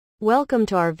Welcome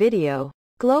to our video,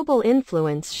 Global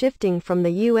Influence Shifting from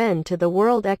the UN to the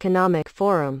World Economic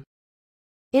Forum.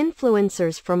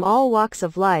 Influencers from all walks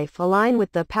of life align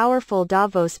with the powerful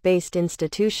Davos-based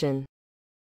institution.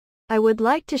 I would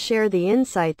like to share the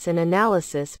insights and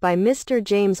analysis by Mr.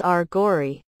 James R.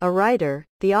 Gorrie, a writer,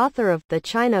 the author of The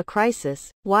China Crisis,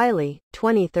 Wiley,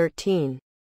 2013.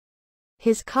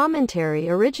 His commentary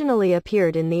originally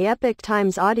appeared in the Epoch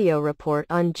Times audio report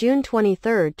on June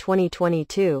 23,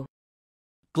 2022.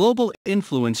 Global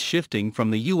Influence Shifting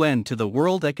from the UN to the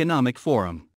World Economic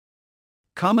Forum.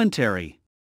 Commentary.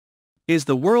 Is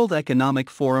the World Economic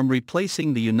Forum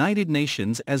replacing the United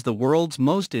Nations as the world's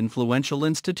most influential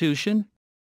institution?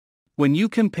 When you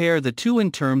compare the two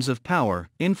in terms of power,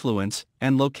 influence,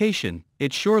 and location,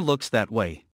 it sure looks that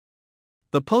way.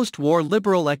 The post-war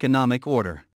liberal economic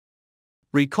order.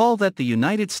 Recall that the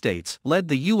United States led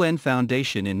the UN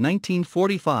Foundation in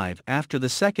 1945 after the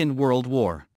Second World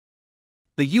War.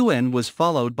 The UN was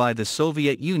followed by the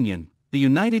Soviet Union, the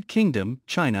United Kingdom,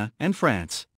 China, and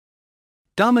France.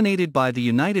 Dominated by the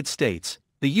United States,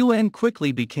 the UN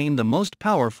quickly became the most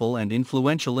powerful and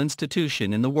influential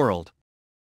institution in the world.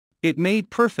 It made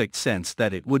perfect sense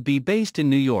that it would be based in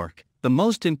New York, the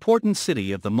most important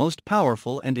city of the most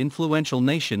powerful and influential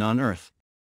nation on Earth.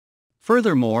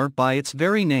 Furthermore, by its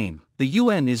very name, the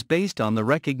UN is based on the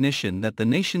recognition that the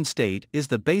nation-state is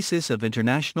the basis of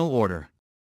international order.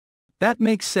 That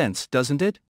makes sense, doesn't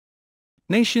it?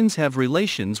 Nations have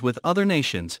relations with other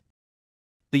nations.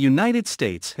 The United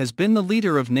States has been the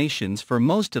leader of nations for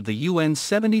most of the UN's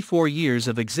 74 years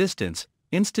of existence,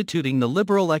 instituting the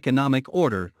liberal economic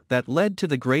order that led to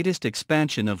the greatest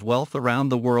expansion of wealth around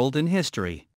the world in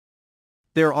history.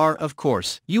 There are, of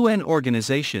course, UN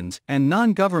organizations and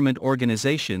non-government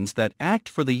organizations that act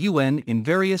for the UN in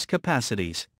various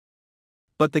capacities.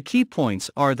 But the key points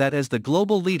are that as the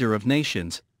global leader of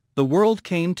nations, the world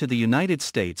came to the United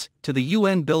States, to the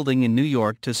UN building in New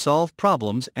York to solve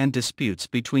problems and disputes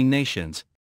between nations.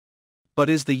 But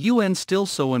is the UN still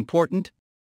so important?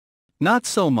 Not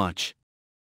so much.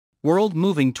 World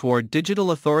moving toward digital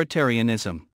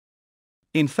authoritarianism.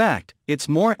 In fact, it's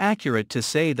more accurate to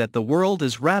say that the world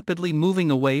is rapidly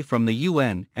moving away from the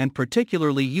UN and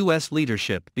particularly US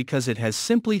leadership because it has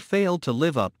simply failed to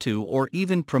live up to or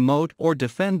even promote or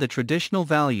defend the traditional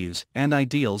values and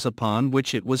ideals upon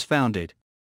which it was founded.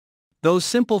 Those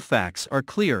simple facts are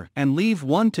clear and leave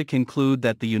one to conclude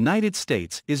that the United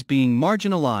States is being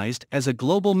marginalized as a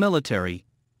global military,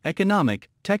 economic,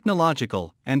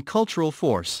 technological, and cultural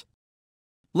force.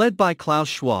 Led by Klaus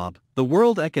Schwab, the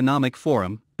World Economic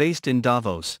Forum, based in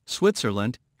Davos,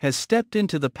 Switzerland, has stepped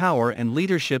into the power and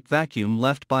leadership vacuum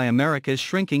left by America's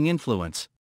shrinking influence.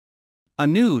 A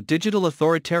new digital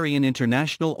authoritarian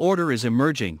international order is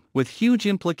emerging, with huge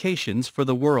implications for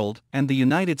the world and the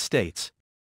United States.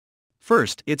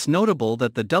 First, it's notable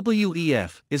that the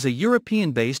WEF is a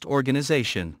European-based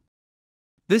organization.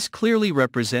 This clearly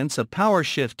represents a power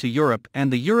shift to Europe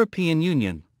and the European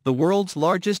Union, the world's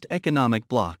largest economic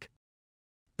bloc.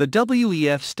 The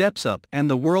WEF steps up and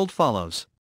the world follows.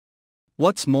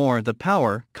 What's more, the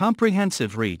power,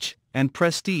 comprehensive reach, and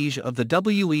prestige of the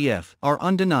WEF are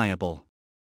undeniable.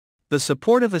 The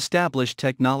support of established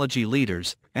technology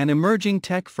leaders and emerging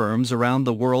tech firms around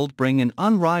the world bring an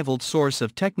unrivaled source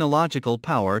of technological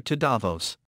power to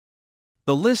Davos.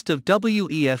 The list of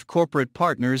WEF corporate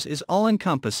partners is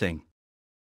all-encompassing.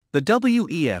 The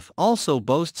WEF also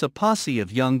boasts a posse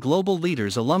of young global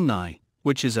leaders alumni,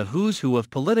 which is a who's who of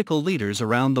political leaders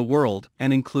around the world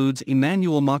and includes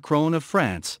Emmanuel Macron of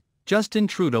France, Justin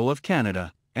Trudeau of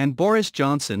Canada, and Boris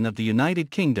Johnson of the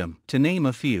United Kingdom, to name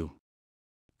a few.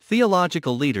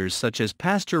 Theological leaders such as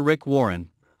Pastor Rick Warren,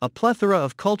 a plethora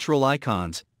of cultural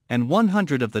icons, and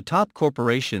 100 of the top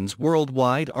corporations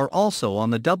worldwide are also on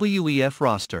the WEF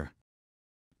roster.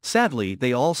 Sadly,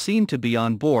 they all seem to be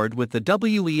on board with the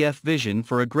WEF vision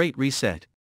for a Great Reset.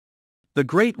 The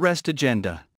Great Rest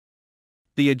Agenda.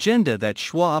 The agenda that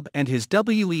Schwab and his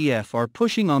WEF are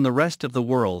pushing on the rest of the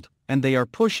world, and they are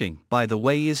pushing, by the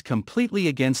way, is completely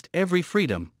against every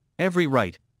freedom, every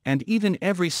right, and even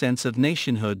every sense of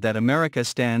nationhood that America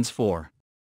stands for.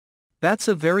 That's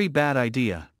a very bad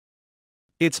idea.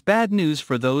 It's bad news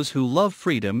for those who love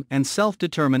freedom and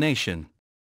self-determination.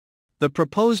 The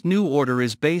proposed new order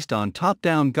is based on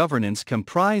top-down governance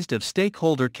comprised of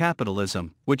stakeholder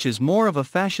capitalism, which is more of a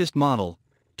fascist model,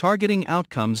 targeting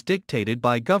outcomes dictated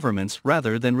by governments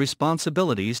rather than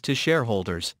responsibilities to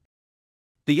shareholders.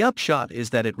 The upshot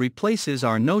is that it replaces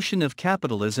our notion of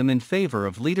capitalism in favor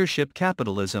of leadership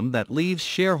capitalism that leaves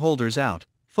shareholders out,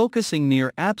 focusing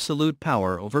near absolute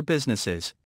power over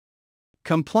businesses.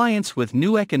 Compliance with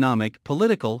new economic,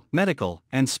 political, medical,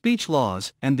 and speech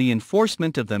laws and the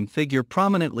enforcement of them figure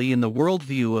prominently in the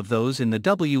worldview of those in the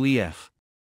WEF.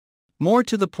 More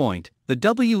to the point, the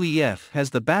WEF has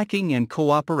the backing and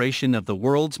cooperation of the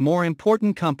world's more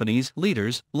important companies,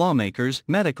 leaders, lawmakers,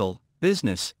 medical,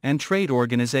 business, and trade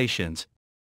organizations.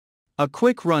 A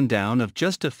quick rundown of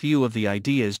just a few of the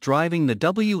ideas driving the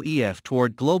WEF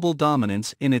toward global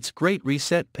dominance in its Great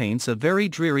Reset paints a very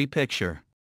dreary picture.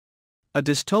 A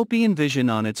dystopian vision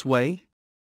on its way?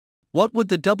 What would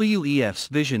the WEF's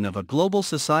vision of a global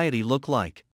society look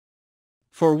like?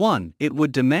 For one, it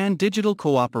would demand digital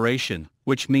cooperation,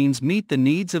 which means meet the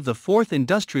needs of the Fourth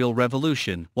Industrial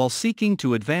Revolution while seeking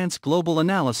to advance global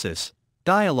analysis,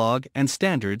 dialogue, and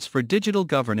standards for digital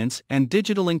governance and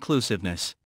digital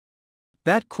inclusiveness.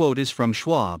 That quote is from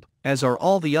Schwab, as are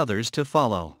all the others to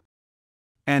follow.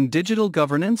 And digital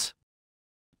governance?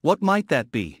 What might that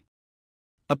be?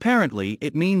 Apparently,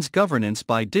 it means governance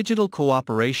by digital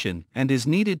cooperation and is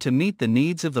needed to meet the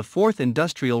needs of the Fourth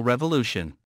Industrial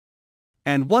Revolution.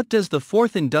 And what does the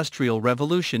Fourth Industrial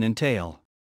Revolution entail?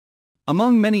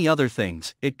 Among many other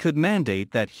things, it could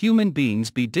mandate that human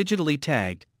beings be digitally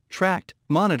tagged, tracked,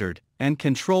 monitored, and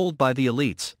controlled by the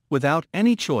elites, without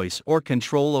any choice or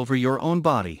control over your own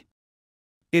body.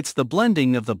 It's the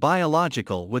blending of the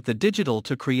biological with the digital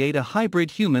to create a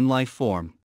hybrid human life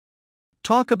form.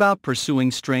 Talk about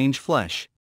pursuing strange flesh.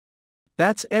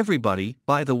 That's everybody,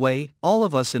 by the way, all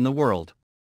of us in the world.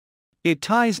 It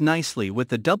ties nicely with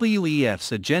the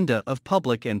WEF's agenda of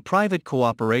public and private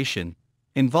cooperation,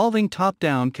 involving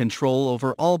top-down control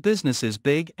over all businesses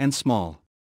big and small.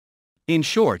 In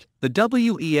short, the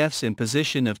WEF's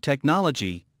imposition of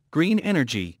technology, green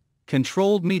energy,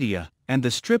 controlled media, and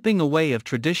the stripping away of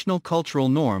traditional cultural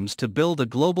norms to build a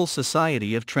global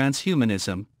society of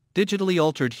transhumanism, digitally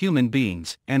altered human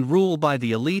beings, and rule by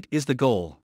the elite is the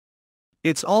goal.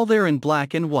 It's all there in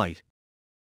black and white.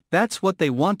 That's what they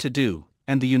want to do,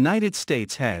 and the United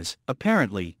States has,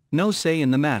 apparently, no say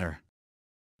in the matter.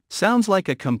 Sounds like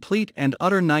a complete and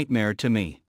utter nightmare to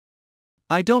me.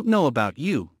 I don't know about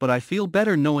you, but I feel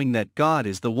better knowing that God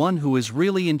is the one who is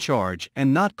really in charge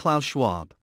and not Klaus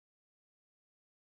Schwab.